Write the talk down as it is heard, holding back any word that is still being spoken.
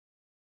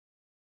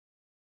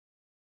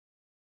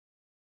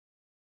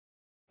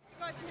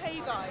guys from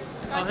HeyUGuys.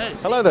 Oh, hey.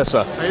 Hello there,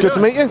 sir. How you Good to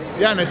doing? meet you.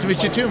 Yeah, nice to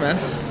meet you too, man.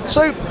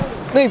 So,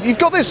 Niv, you've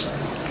got this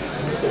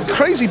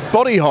crazy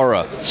body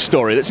horror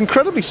story that's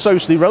incredibly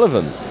socially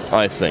relevant,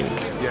 I think.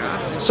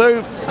 Yes.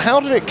 So, how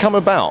did it come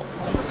about?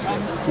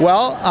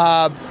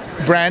 Well,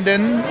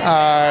 Brandon,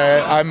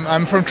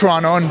 I'm from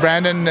Toronto, and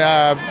Brandon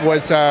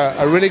was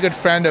a really good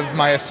friend of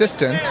my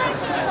assistant.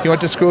 He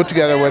went to school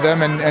together with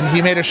him, and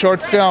he made a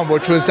short film,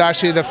 which was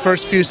actually the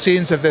first few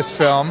scenes of this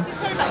film.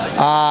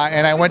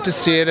 And I went to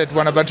see it. It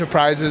won a bunch of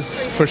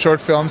prizes for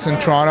short films in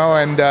Toronto,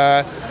 and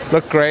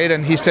looked great.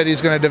 And he said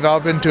he's going to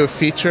develop it into a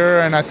feature,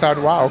 and I thought,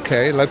 wow,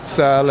 okay, let's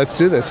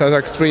do this. That was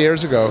like 3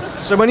 years ago.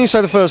 So, when you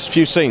say the first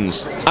few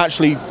scenes,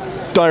 actually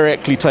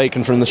directly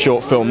taken from the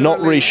short film, not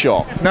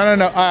reshot? No,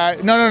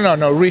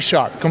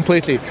 reshot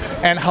completely.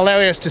 And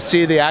hilarious to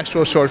see the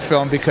actual short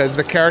film because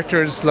the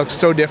characters look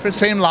so different.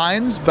 Same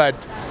lines, but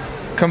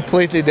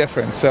completely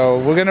different. So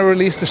we're going to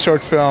release the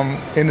short film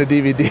in the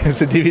DVD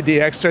as a DVD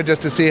extra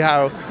just to see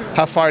how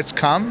far it's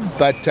come.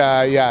 But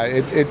yeah,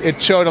 it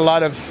showed a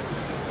lot of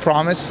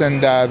promise,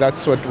 and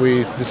that's what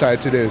we decided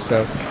to do.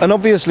 So. And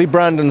obviously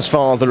Brandon's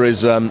father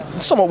is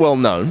somewhat well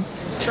known.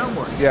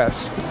 Somewhat,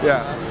 yes.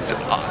 Yeah.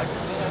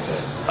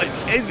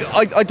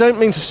 I don't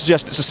mean to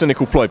suggest it's a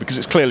cynical ploy, because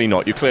it's clearly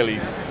not. You clearly,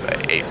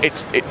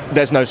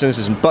 there's no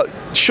cynicism, but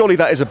surely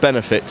that is a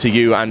benefit to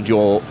you and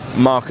your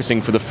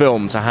marketing for the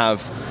film to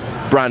have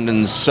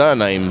Brandon's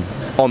surname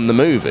on the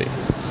movie.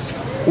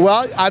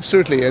 Well,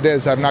 absolutely, it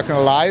is. I'm not going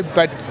to lie,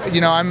 but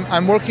you know,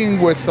 I'm working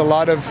with a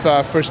lot of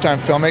first-time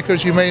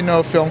filmmakers. You may know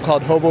a film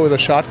called Hobo with a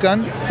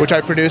Shotgun, which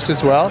I produced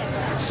as well.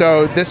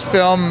 So this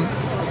film,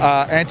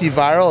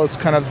 Antiviral, is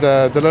kind of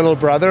the little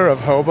brother of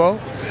Hobo.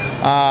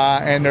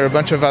 And there are a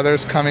bunch of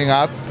others coming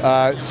up.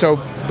 So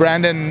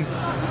Brandon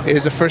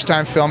is a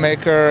first-time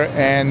filmmaker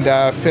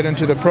and fit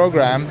into the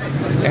program.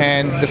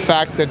 And the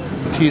fact that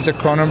he's a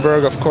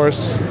Cronenberg, of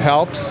course,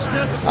 helps,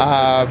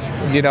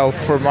 you know,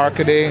 for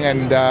marketing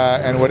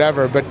and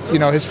whatever. But you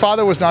know, his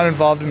father was not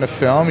involved in the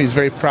film. He's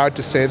very proud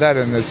to say that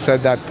and has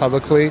said that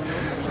publicly.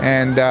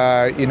 And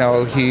you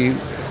know,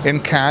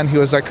 in Cannes, he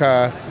was like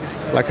a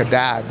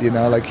dad. You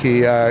know, like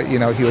he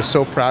was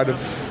so proud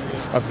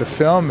of the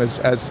film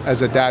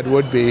as a dad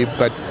would be,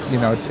 but you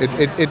know,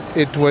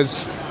 it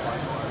was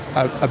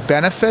a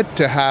benefit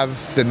to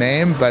have the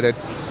name, but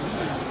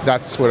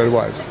that's what it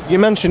was. You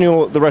mentioned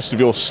the rest of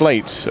your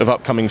slate of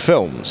upcoming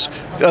films.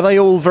 Are they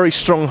all very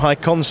strong high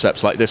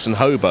concepts like this and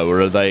Hobo,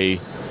 or are they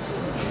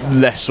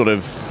less sort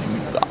of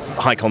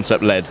high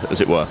concept led,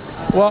 as it were?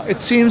 Well, it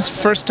seems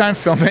first-time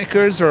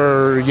filmmakers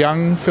or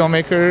young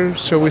filmmakers,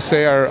 shall we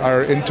say,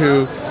 are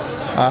into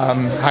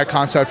high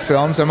concept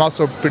films. I'm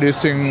also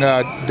producing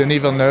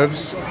Denis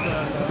Villeneuve's,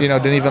 you know,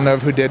 Denis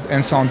Villeneuve, who did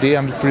Incendie.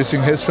 I'm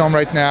producing his film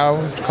right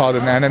now called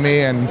An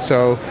Enemy, and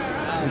so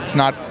it's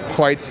not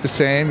quite the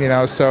same, you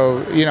know.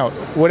 So, you know,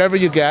 whatever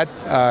you get,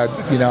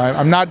 you know,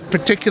 I'm not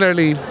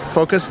particularly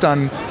focused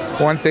on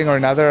one thing or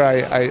another.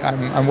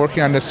 I'm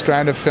working on this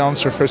strand of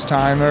films for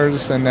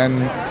first-timers and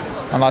then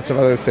on lots of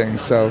other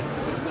things. So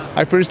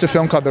I produced a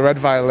film called The Red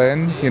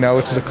Violin, you know,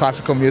 which is a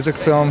classical music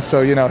film.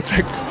 So, you know, it's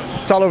like,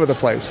 it's all over the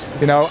place.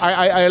 You know,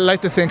 I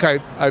like to think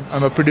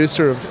I'm a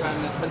producer of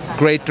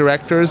great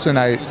directors, and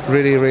I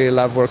really, really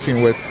love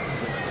working with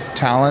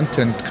talent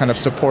and kind of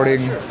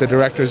supporting the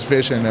director's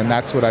vision, and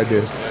that's what I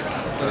do.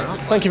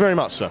 Thank you very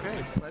much, sir.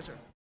 Great, pleasure.